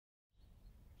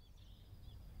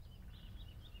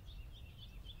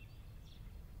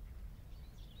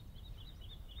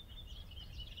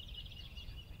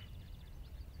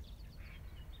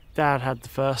Dad had the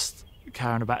first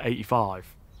cow in about 85.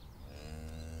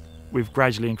 We've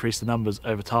gradually increased the numbers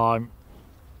over time.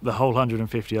 The whole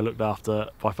 150 are looked after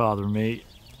by father and me,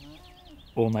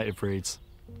 all native breeds.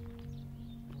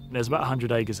 There's about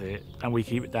 100 acres here, and we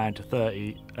keep it down to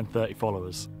 30 and 30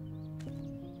 followers.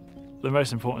 The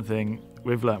most important thing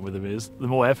we've learnt with them is the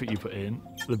more effort you put in,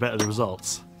 the better the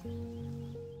results.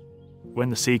 When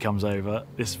the sea comes over,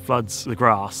 this floods the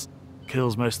grass,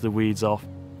 kills most of the weeds off,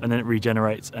 and then it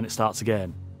regenerates and it starts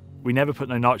again. We never put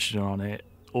no nitrogen on it,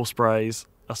 or sprays,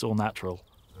 that's all natural.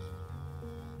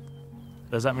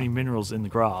 There's that many minerals in the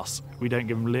grass. We don't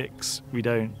give them licks, we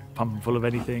don't pump them full of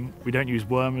anything, we don't use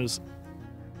wormers.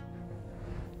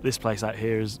 This place out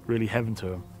here is really heaven to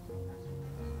them.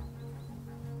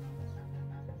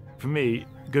 For me,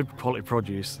 good quality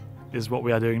produce is what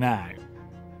we are doing now,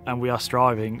 and we are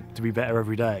striving to be better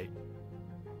every day.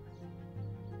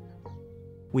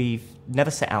 We've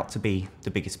never set out to be the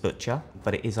biggest butcher,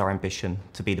 but it is our ambition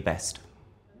to be the best.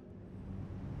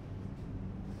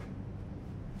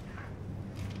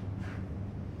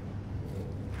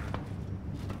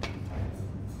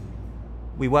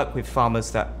 We work with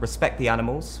farmers that respect the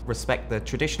animals, respect the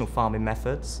traditional farming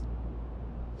methods.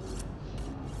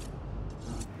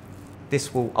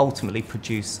 This will ultimately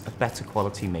produce a better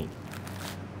quality meat.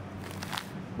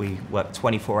 We work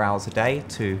 24 hours a day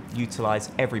to utilise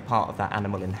every part of that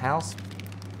animal in-house.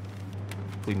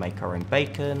 We make our own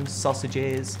bacon,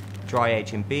 sausages, dry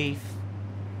aging beef,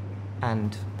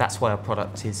 and that's why our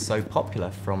product is so popular,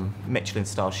 from Michelin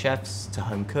Star Chefs to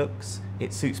home cooks.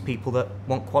 It suits people that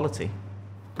want quality.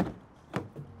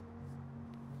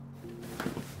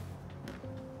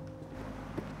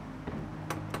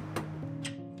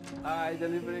 Hi,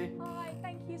 delivery. Hi,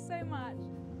 thank you so much.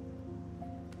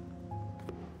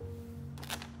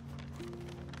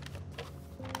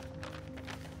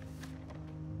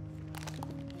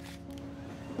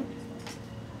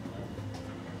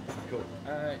 Cool.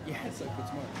 Yeah, so for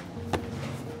tomorrow.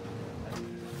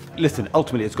 Listen,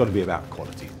 ultimately it's got to be about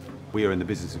quality. We are in the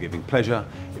business of giving pleasure.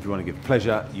 If you want to give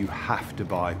pleasure, you have to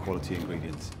buy quality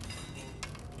ingredients.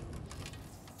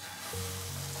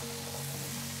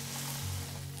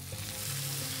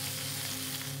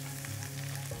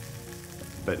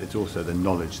 But it's also the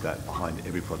knowledge that behind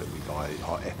every product we buy,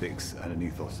 our ethics and an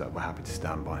ethos that we're happy to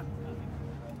stand by.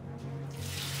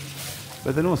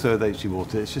 But then also at HG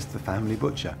Water, it's just the family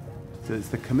butcher. So it's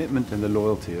the commitment and the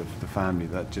loyalty of the family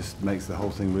that just makes the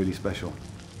whole thing really special.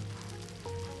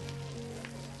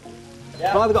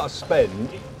 I've either got to spend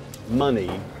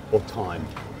money or time.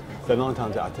 So 9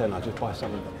 times out of 10, I just buy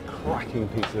some cracking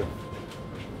piece of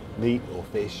meat or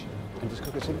fish and just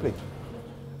cook it simply.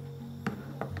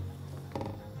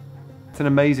 It's an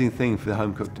amazing thing for the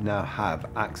home cook to now have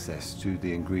access to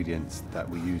the ingredients that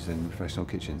we use in professional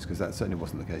kitchens, because that certainly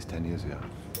wasn't the case 10 years ago.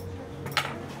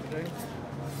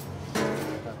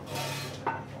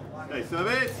 Okay,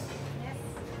 service.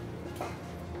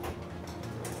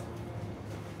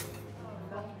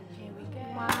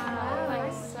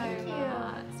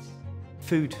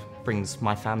 Food brings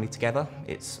my family together.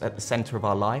 It's at the centre of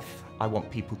our life. I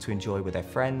want people to enjoy with their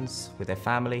friends, with their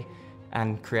family,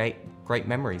 and create great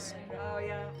memories. Oh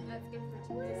yeah, let's go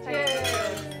for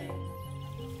cheers.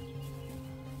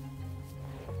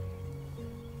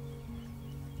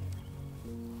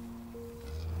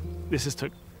 This has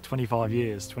took 25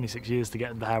 years, 26 years to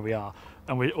get to how we are,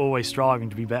 and we're always striving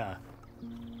to be better.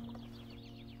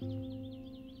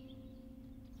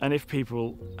 And if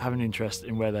people have an interest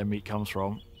in where their meat comes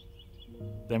from,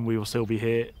 then we will still be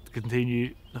here to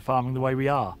continue the farming the way we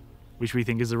are, which we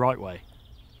think is the right way.